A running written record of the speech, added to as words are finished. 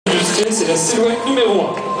affiché, c'est la silhouette numéro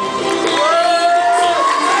 1.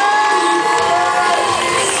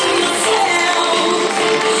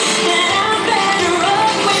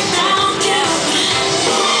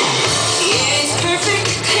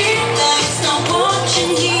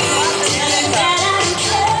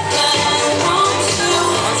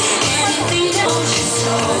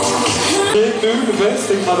 Pull,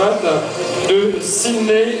 veste et cravate de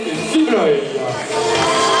Sydney Fibloy.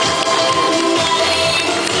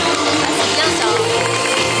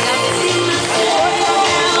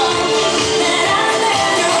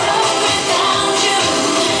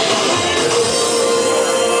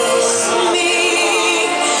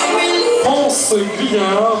 France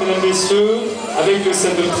Guyard, mesdames, messieurs, avec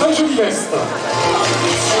cette très jolie veste.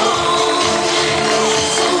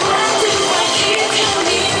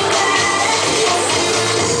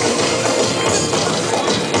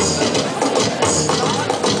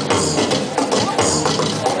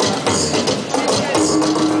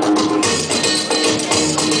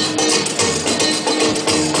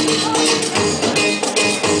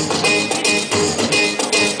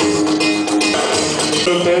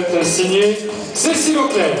 Peut-être signé Cécile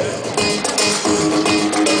Auclair.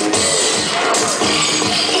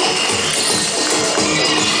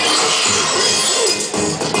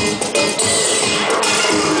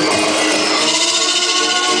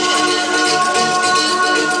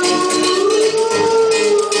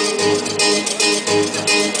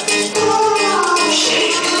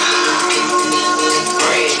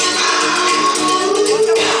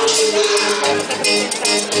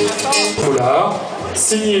 Foulard,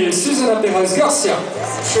 signé Susana Pérez Garcia.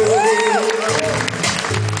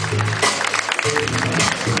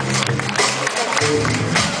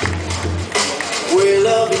 We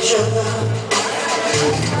love each other.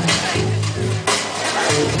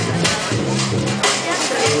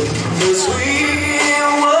 Cause we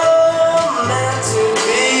were meant to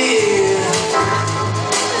be.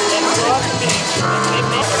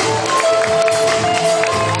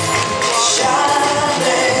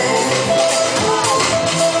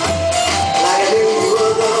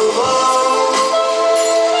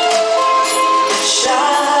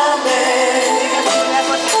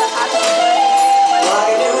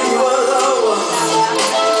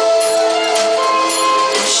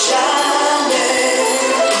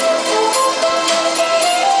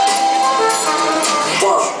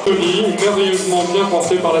 Merveilleusement bien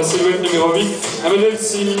porté par la silhouette numéro 8, un modèle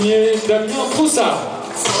signé Damien Troussard.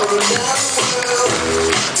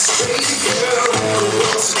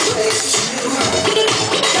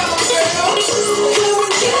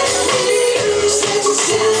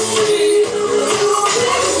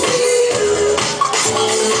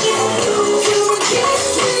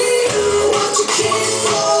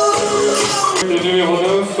 Le numéro 9,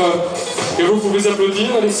 que vous pouvez applaudir,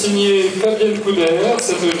 elle est signée Fabienne Couder,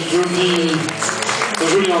 ce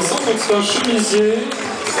joli ensemble, c'est un chemisier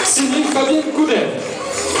signé Fabienne Couder.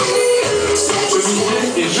 Chemisier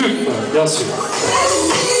et jupe, bien sûr.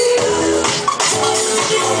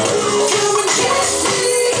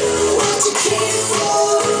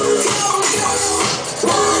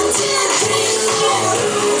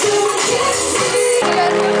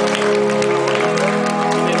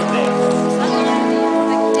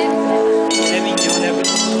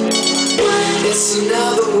 It's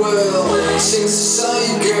another world, since I saw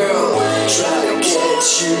you, girl, try to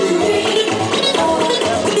catch you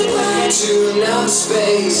to another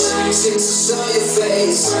space, since I saw your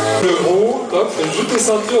face. Le gros, top, jupe et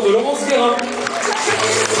ceinture de Laurence Guérin.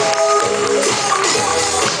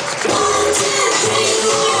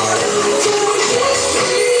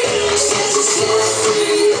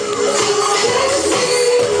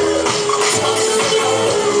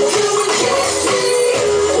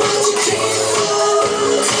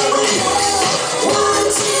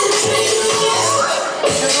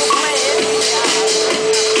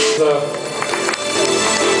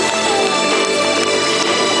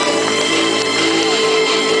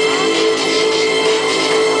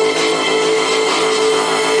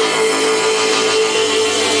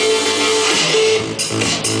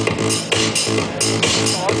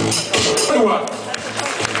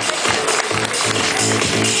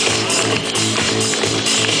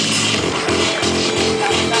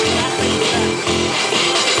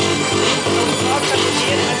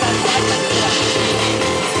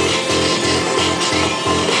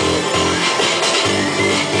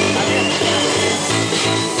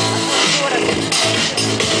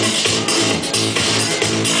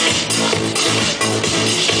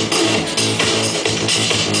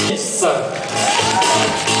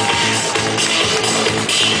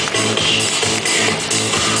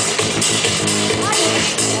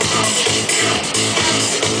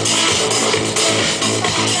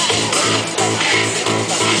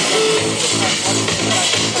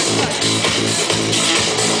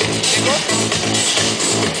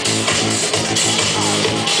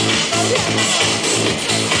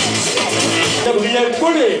 Gabriel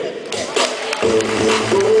Paulet.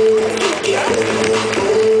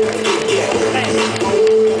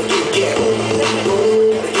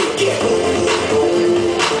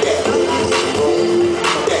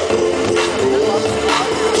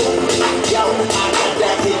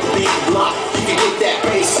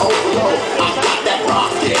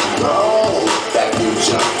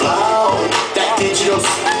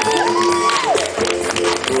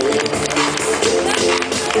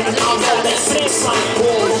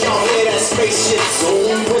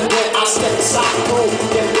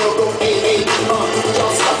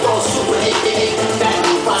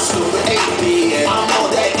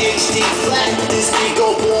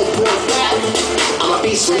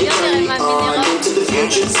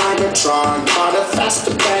 Cybertron, harder,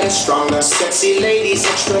 faster, better, stronger, sexy ladies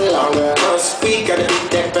extra longer, cause we gotta beat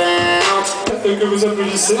that bounce. Que vous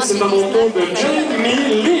applaudissez, c'est un morceau de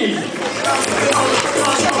Jamie Lee.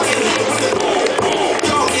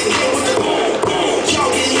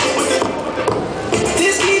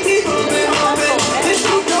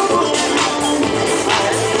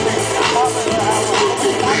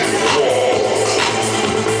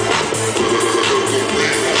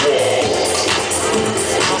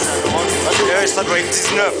 Ça doit être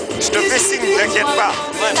 19. Je te fais signe, t'inquiète pas.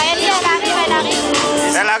 Ouais.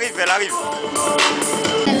 Elle arrive. Elle arrive.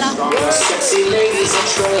 Sexy ladies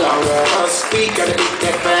extra longer, cause we gotta beat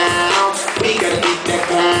that bounce. We gotta beat that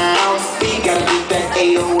bounce. We gotta beat that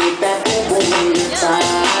 808, that boom boom in the town.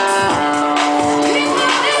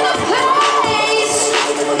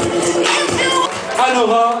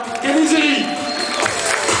 Anora, Kenizeri.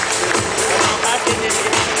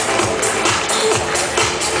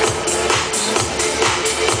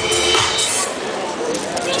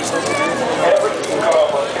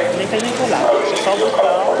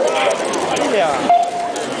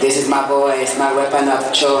 This is my voice, my weapon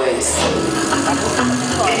of choice.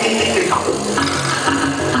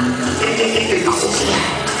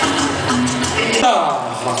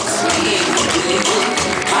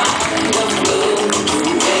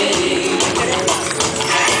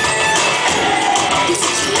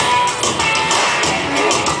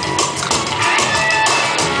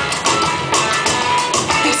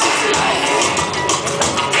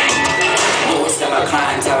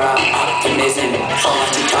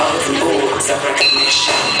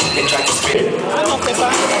 They try to scream. Ah non, c'est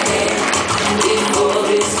pas.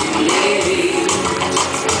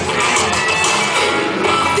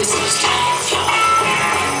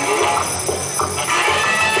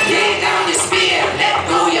 Lay down your spear, let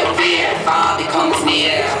go your fear. Far becomes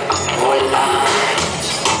near. Hold on,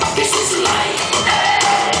 this is life.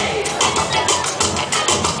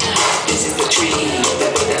 This is the tree, the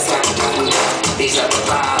Buddha's thunder. These are the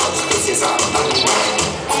clouds, this is our thunder.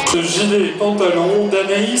 Gilet et pantalon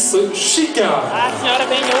d'Anaïs Chica. Ah, senhora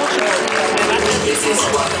bem útil. This is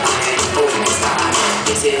what I'm focused on.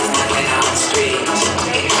 This is the cloud street.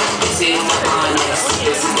 This is the honest.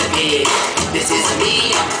 This is the big. This is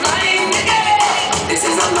me. I'm flying again. This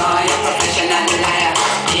is a lawyer, professional liar.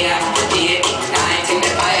 Here to be igniting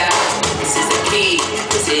the fire. This is the key.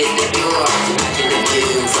 This is the pure. Imagine the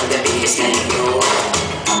views of the basement floor.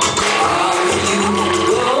 Are you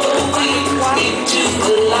going into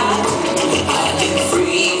the light? Are you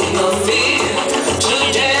free of fear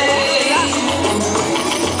today?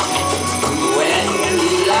 When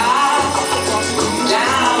you lie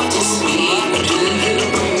down to sleep, do you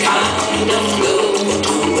kind of go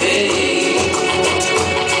away?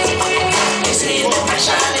 This is the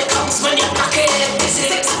pressure that comes when you're pocket. This is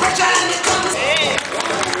the pressure that comes when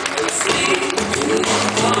you sleep.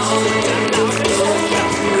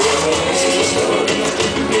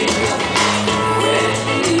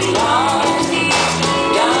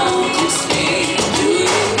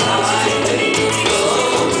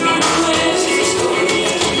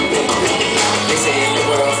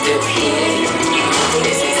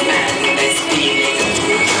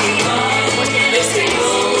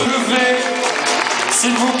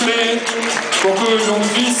 S'il vous plaît, pour que l'on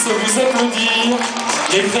puisse vous applaudir,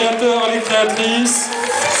 les créateurs et les créatrices,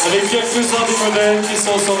 avec quelques-uns des modèles qui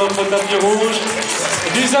sont sur notre tapis rouge.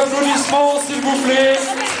 Des applaudissements, s'il vous plaît.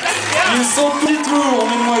 Ils sont petit tour,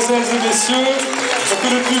 mesdemoiselles et messieurs, pour que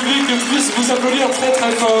le public puisse vous applaudir très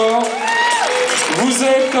très fort. Vous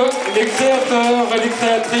êtes les créateurs et les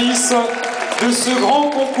créatrices de ce grand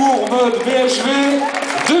concours mode VHV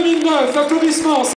 2009. Applaudissements.